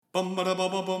Wait,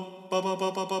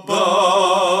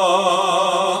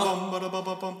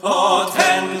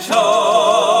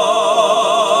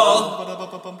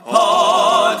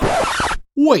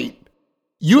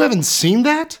 you haven't seen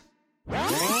that?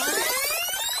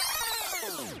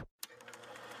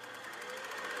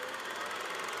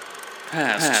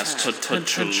 Past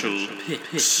potential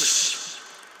picks.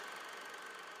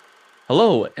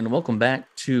 Hello, and welcome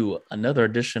back to another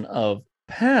edition of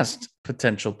Past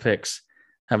Potential Picks.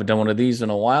 Haven't done one of these in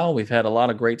a while. We've had a lot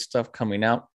of great stuff coming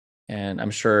out, and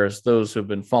I'm sure as those who've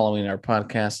been following our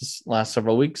podcast this last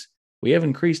several weeks, we have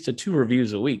increased to 2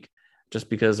 reviews a week just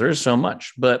because there is so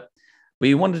much. But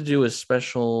we wanted to do a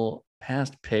special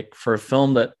past pick for a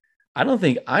film that I don't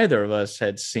think either of us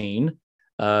had seen.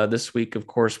 This week, of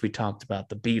course, we talked about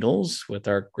the Beatles with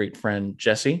our great friend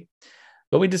Jesse.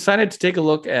 But we decided to take a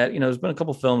look at, there's been a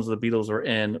couple films the Beatles were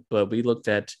in, but we looked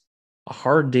at A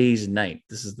Hard Day's Night.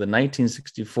 This is the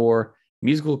 1964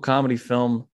 musical comedy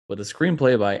film with a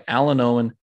screenplay by Alan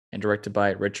Owen and directed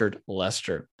by Richard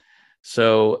Lester.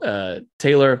 So,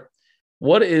 Taylor,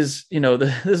 what is,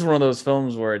 this is one of those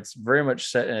films where it's very much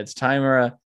set in its time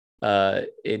era.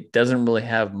 It doesn't really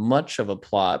have much of a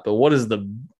plot, but what is the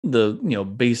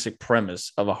basic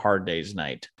premise of A Hard Day's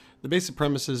Night? The basic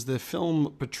premise is the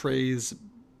film portrays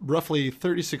roughly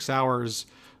 36 hours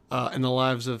in the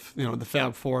lives of the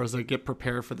Fab Four as they get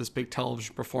prepared for this big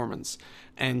television performance.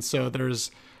 And so there's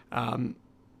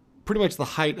pretty much the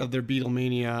height of their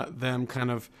Beatlemania, them kind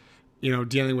of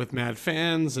dealing with mad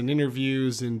fans and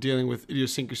interviews and dealing with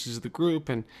idiosyncrasies of the group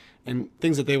and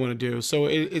things that they want to do. So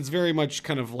it's very much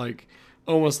kind of like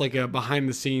almost like a behind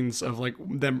the scenes of like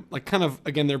them, like kind of,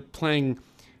 again, they're playing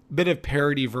a bit of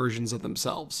parody versions of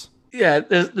themselves. Yeah,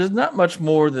 there's not much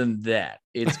more than that.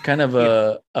 It's kind of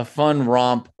a fun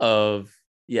romp of,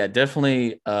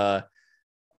 definitely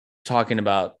talking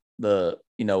about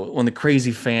when the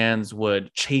crazy fans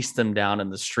would chase them down in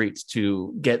the streets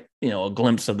to get, a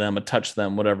glimpse of them, a touch of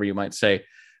them, whatever you might say.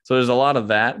 So there's a lot of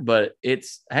that, but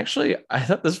it's actually, I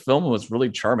thought this film was really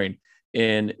charming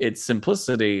in its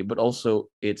simplicity, but also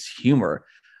its humor.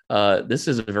 This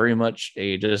is very much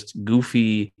a just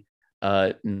goofy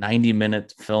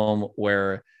 90-minute film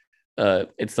where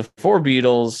it's the four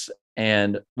Beatles,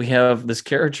 and we have this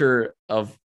character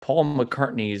of Paul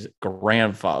McCartney's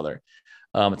grandfather.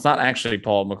 It's not actually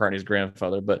Paul McCartney's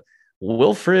grandfather, but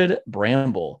Wilfrid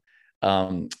Bramble,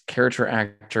 character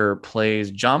actor, plays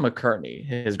John McCartney,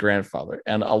 his grandfather.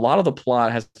 And a lot of the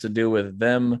plot has to do with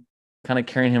them kind of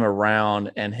carrying him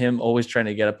around and him always trying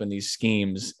to get up in these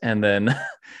schemes and then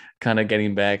kind of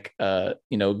getting back,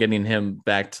 getting him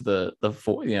back to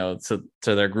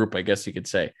to their group, I guess you could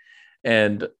say.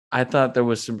 And I thought there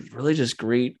was some really just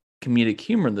great comedic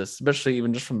humor in this, especially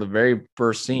even just from the very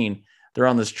first scene. They're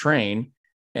on this train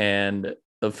and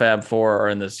the Fab Four are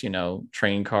in this,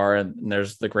 train car, and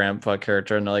there's the grandpa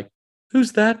character, and they're like,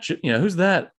 "Who's that? Who's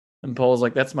that?" And Paul's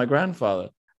like, "That's my grandfather."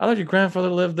 "I thought your grandfather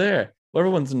lived there." Well,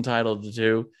 everyone's entitled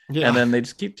to. Yeah. And then they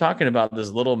just keep talking about this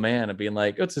little man and being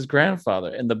like, "Oh, it's his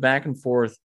grandfather," and the back and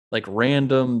forth, like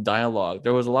random dialogue.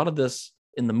 There was a lot of this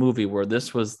in the movie where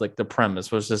this was like the premise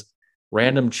was just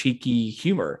random cheeky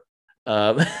humor.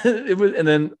 It was, and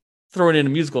then throwing in a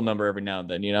musical number every now and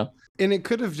then, And it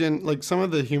could have been like some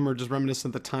of the humor just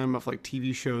reminiscent at the time of like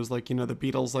TV shows, like, the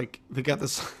Beatles, like they got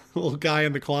this little guy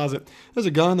in the closet. There's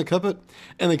a guy in the cupboard.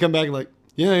 And they come back like,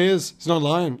 yeah, he is. He's not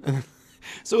lying.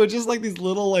 So it's just like these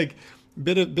little like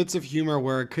bits of humor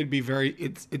where it could be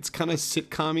it's kind of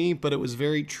sitcom-y, but it was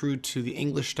very true to the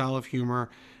English style of humor.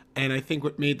 And I think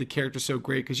what made the character so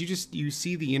great, because you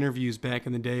see the interviews back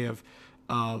in the day of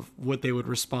what they would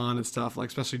respond and stuff, like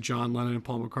especially John Lennon and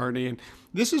Paul McCartney. And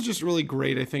this is just really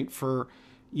great, I think, for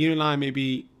you and I,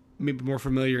 maybe more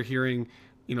familiar hearing,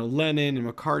 Lennon and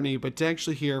McCartney, but to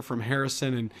actually hear from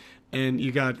Harrison and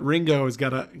you got Ringo has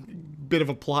got a bit of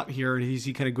a plot here, and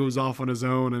he kind of goes off on his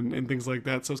own and things like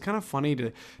that. So it's kind of funny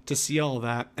to see all of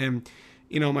that. And,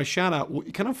 my shout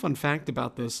out, kind of fun fact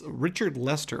about this, Richard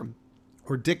Lester,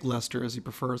 or Dick Lester, as he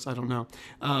prefers, I don't know.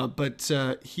 But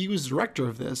he was director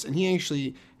of this, and he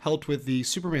actually helped with the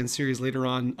Superman series later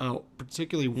on,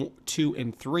 particularly 2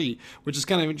 and 3, which is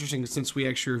kind of interesting since we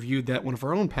actually reviewed that one of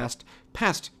our own past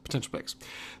potential picks.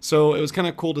 So it was kind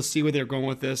of cool to see where they're going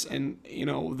with this, and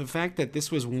the fact that this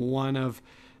was one of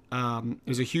it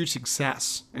was a huge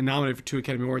success and nominated for 2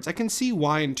 Academy Awards. I can see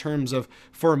why, in terms of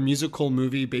for a musical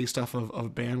movie based off of a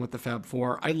band with the Fab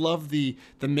Four. I love the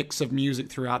mix of music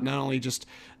throughout, not only just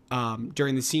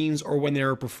during the scenes or when they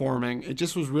were performing. It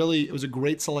was a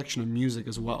great selection of music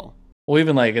as well. Well,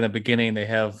 even like in the beginning, they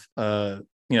have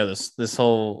this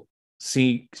whole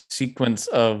sequence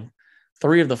of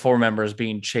three of the four members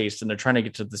being chased, and they're trying to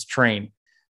get to this train.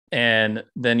 And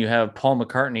then you have Paul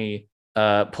McCartney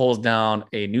pulls down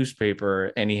a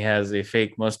newspaper, and he has a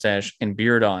fake mustache and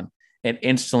beard on. And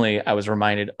instantly, I was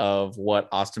reminded of what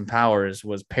Austin Powers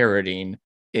was parodying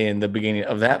in the beginning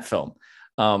of that film.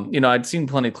 I'd seen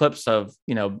plenty of clips of,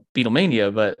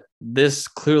 Beatlemania, but this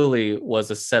clearly was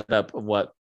a setup of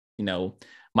what,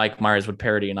 Mike Myers would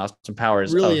parody in Austin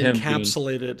Powers. Really of him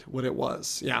encapsulated what it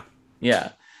was. Yeah.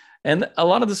 yeah. And a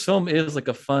lot of this film is like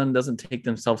a fun, doesn't take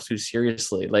themselves too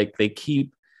seriously. Like they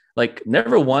keep, like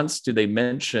never once do they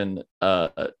mention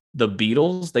the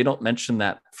Beatles. They don't mention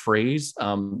that phrase.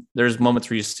 There's moments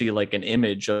where you see like an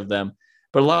image of them,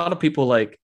 but a lot of people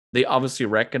like they obviously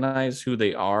recognize who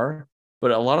they are.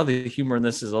 But a lot of the humor in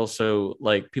this is also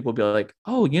like people be like,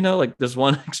 oh, like this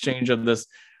one exchange of this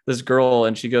girl,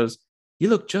 and she goes, "You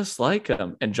look just like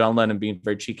him." And John Lennon, being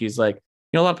very cheeky, is like,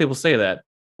 a lot of people say that.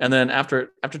 And then after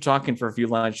talking for a few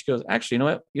lines, she goes, "Actually, you know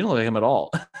what? You don't look like him at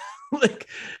all."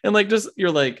 Just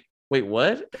you're like, wait,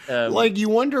 what? Like you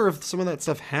wonder if some of that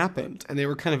stuff happened and they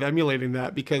were kind of emulating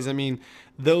that because I mean,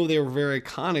 though they were very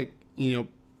iconic,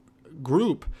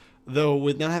 group, though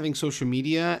with not having social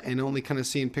media and only kind of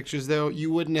seeing pictures though,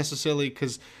 you wouldn't necessarily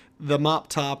because the mop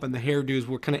top and the hairdos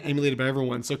were kind of emulated by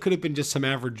everyone. So it could have been just some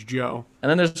average Joe. And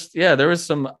then there was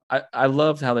some, I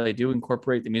loved how they do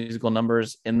incorporate the musical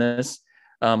numbers in this.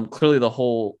 Clearly the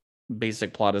whole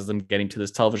basic plot is them getting to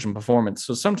this television performance.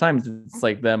 So sometimes it's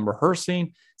like them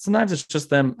rehearsing. Sometimes it's just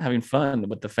them having fun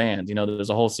with the fans. There's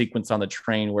a whole sequence on the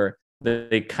train where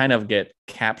they kind of get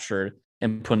captured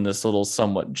and put in this little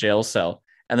somewhat jail cell.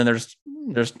 And then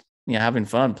there's having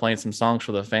fun playing some songs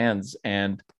for the fans.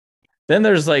 And then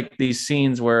there's like these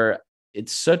scenes where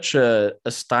it's such a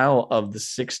style of the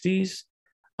 60s.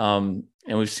 And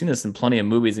we've seen this in plenty of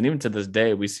movies. And even to this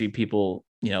day, we see people,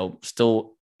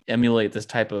 still emulate this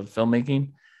type of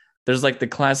filmmaking. There's like the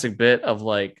classic bit of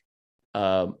like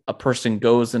a person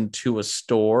goes into a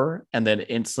store and then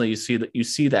instantly you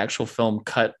see the actual film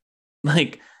cut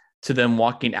like to them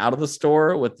walking out of the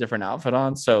store with different outfit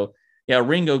on. So yeah,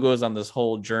 Ringo goes on this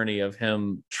whole journey of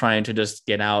him trying to just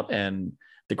get out, and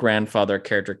the grandfather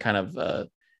character kind of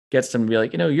gets him to be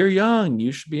like, you're young,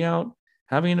 you should be out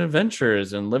having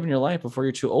adventures and living your life before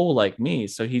you're too old like me.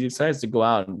 So he decides to go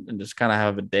out and just kind of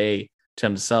have a day to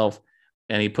himself,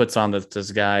 and he puts on this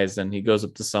disguise and he goes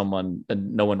up to someone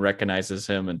and no one recognizes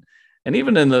him. And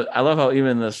even I love how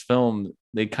even in this film,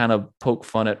 they kind of poke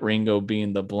fun at Ringo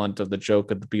being the blunt of the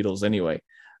joke of the Beatles anyway.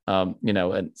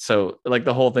 And so like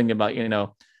the whole thing about,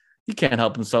 he can't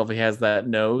help himself. He has that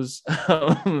nose.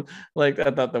 Like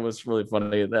I thought that was really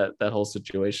funny, that whole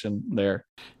situation there.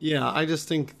 Yeah, I just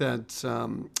think that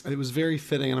it was very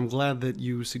fitting, and I'm glad that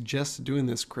you suggested doing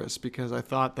this, Chris, because I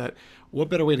thought that what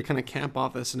better way to kind of camp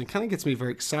off this, and it kind of gets me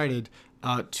very excited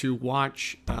to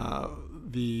watch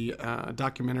the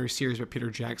documentary series by Peter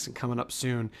Jackson coming up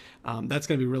soon. That's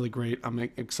going to be really great. I'm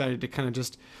excited to kind of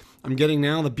just. I'm getting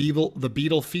now the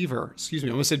Beetle fever. Excuse me,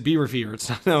 I almost said beaver fever.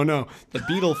 It's not, no, the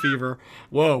Beetle fever.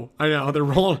 Whoa, I know, they're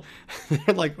rolling.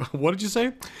 They're like, what did you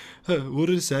say? What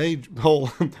did it say?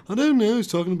 Oh, I don't know, he's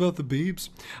talking about the Beebs.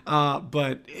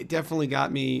 But it definitely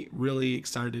got me really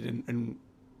excited and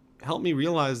helped me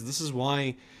realize this is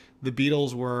why the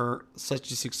Beatles were such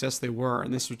a success they were.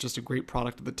 And this was just a great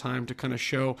product at the time to kind of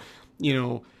show,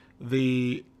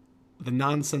 the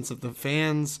nonsense of the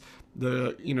fans,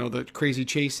 the crazy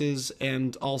chases,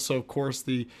 and also of course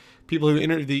the people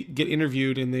who get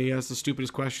interviewed and they ask the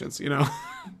stupidest questions.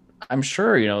 I'm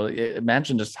sure,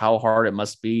 imagine just how hard it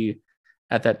must be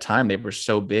at that time. They were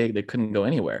so big they couldn't go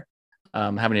anywhere.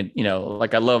 Having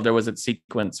like I love there was a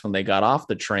sequence when they got off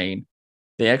the train,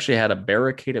 they actually had a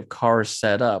barricade of cars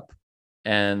set up,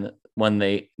 and when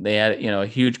they had a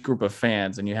huge group of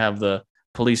fans, and you have the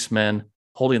policemen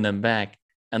holding them back.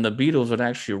 And the Beatles would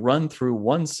actually run through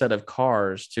one set of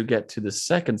cars to get to the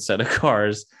second set of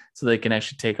cars so they can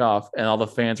actually take off. And all the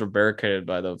fans were barricaded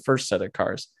by the first set of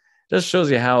cars. Just shows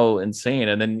you how insane.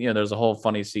 And then, there's a whole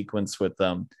funny sequence with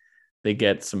them. They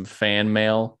get some fan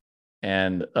mail,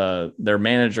 and their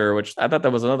manager, which I thought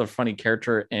that was another funny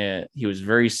character. And he was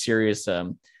very serious,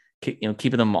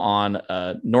 keeping them on.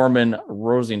 Norman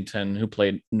Rosington, who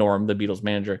played Norm, the Beatles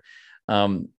manager.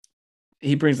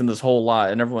 He brings in this whole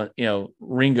lot, and everyone,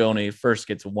 Ringo only first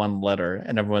gets one letter,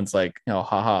 and everyone's like,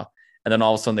 haha. And then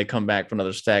all of a sudden they come back for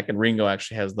another stack, and Ringo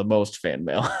actually has the most fan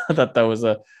mail. I thought that was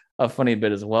a funny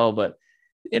bit as well. But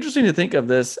interesting to think of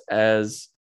this as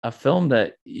a film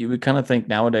that you would kind of think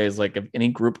nowadays, like if any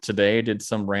group today did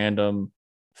some random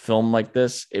film like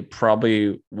this, it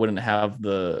probably wouldn't have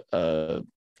the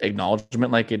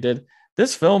acknowledgement like it did.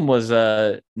 This film was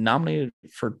nominated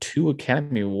for 2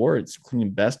 Academy Awards, including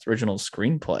Best Original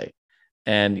Screenplay.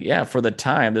 And yeah, for the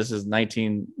time, this is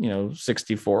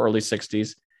 1964, early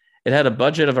 60s. It had a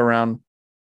budget of around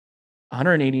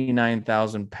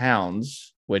 189,000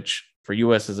 pounds, which for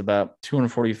US is about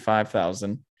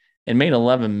 245,000, and made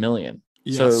 11 million.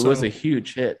 Yeah, so it was a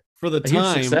huge hit for the huge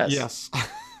time. success. Yes.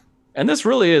 And this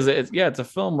really is, it's a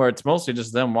film where it's mostly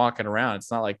just them walking around.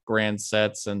 It's not like grand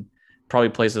sets and probably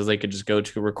places they could just go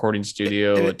to, a recording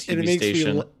studio, a TV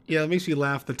station. It makes me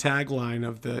laugh. The tagline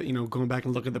of the, going back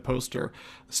and look at the poster,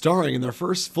 starring in their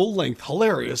first full-length,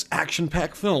 hilarious,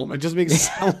 action-packed film. It just makes it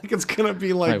sound like it's gonna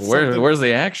be like where's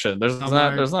the action? There's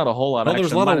not a whole lot of action.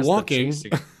 There's a lot of walking.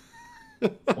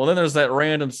 Well, then there's that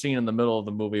random scene in the middle of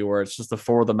the movie where it's just the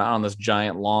 4 of them out on this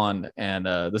giant lawn, and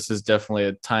this is definitely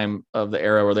a time of the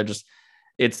era where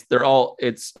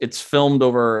it's filmed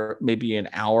over maybe an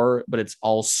hour, but it's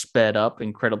all sped up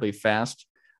incredibly fast.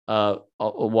 While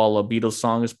a Beatles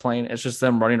song is playing, it's just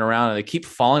them running around and they keep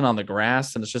falling on the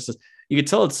grass, and it's just you could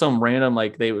tell it's some random,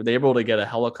 like they were able to get a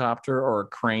helicopter or a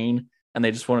crane, and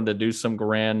they just wanted to do some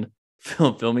grand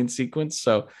filming sequence.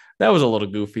 So that was a little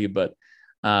goofy, but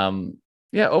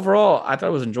yeah, overall, I thought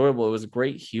it was enjoyable. It was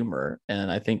great humor, and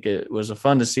I think it was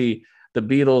fun to see the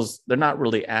Beatles. They're not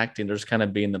really acting; they're just kind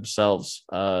of being themselves,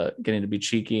 getting to be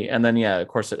cheeky. And then, yeah, of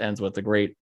course, it ends with a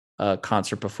great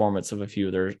concert performance of a few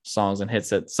of their songs and hits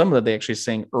that some of that they actually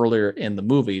sang earlier in the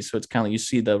movie. So it's kind of you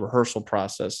see the rehearsal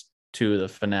process to the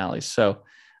finale. So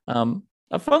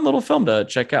a fun little film to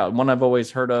check out, one I've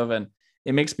always heard of, and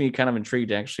it makes me kind of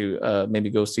intrigued to actually maybe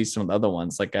go see some of the other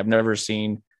ones. Like I've never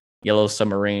seen Yellow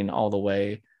Submarine all the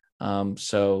way.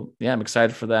 So yeah, I'm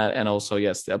excited for that. And also,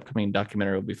 yes, the upcoming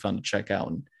documentary will be fun to check out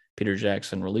when Peter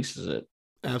Jackson releases it.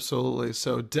 Absolutely.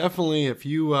 So definitely, if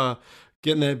you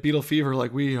getting that Beatle fever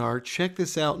like we are, check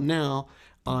this out now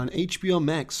on HBO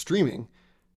Max streaming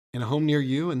in a home near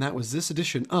you. And that was this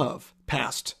edition of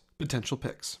Past Potential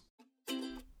Picks.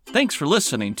 Thanks for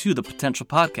listening to The Potential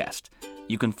Podcast.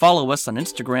 You can follow us on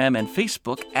Instagram and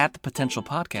Facebook at The Potential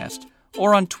Podcast,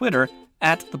 or on Twitter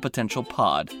at The Potential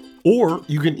Pod. Or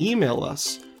you can email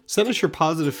us. Send us your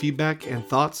positive feedback and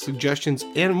thoughts, suggestions,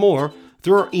 and more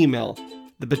through our email,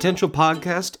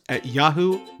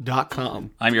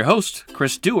 thepotentialpodcast@yahoo.com. I'm your host,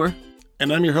 Chris Dewar.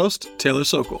 And I'm your host, Taylor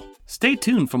Sokol. Stay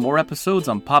tuned for more episodes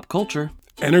on pop culture,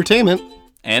 entertainment,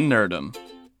 and nerdom.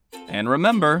 And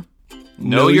remember,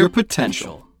 know your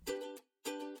potential.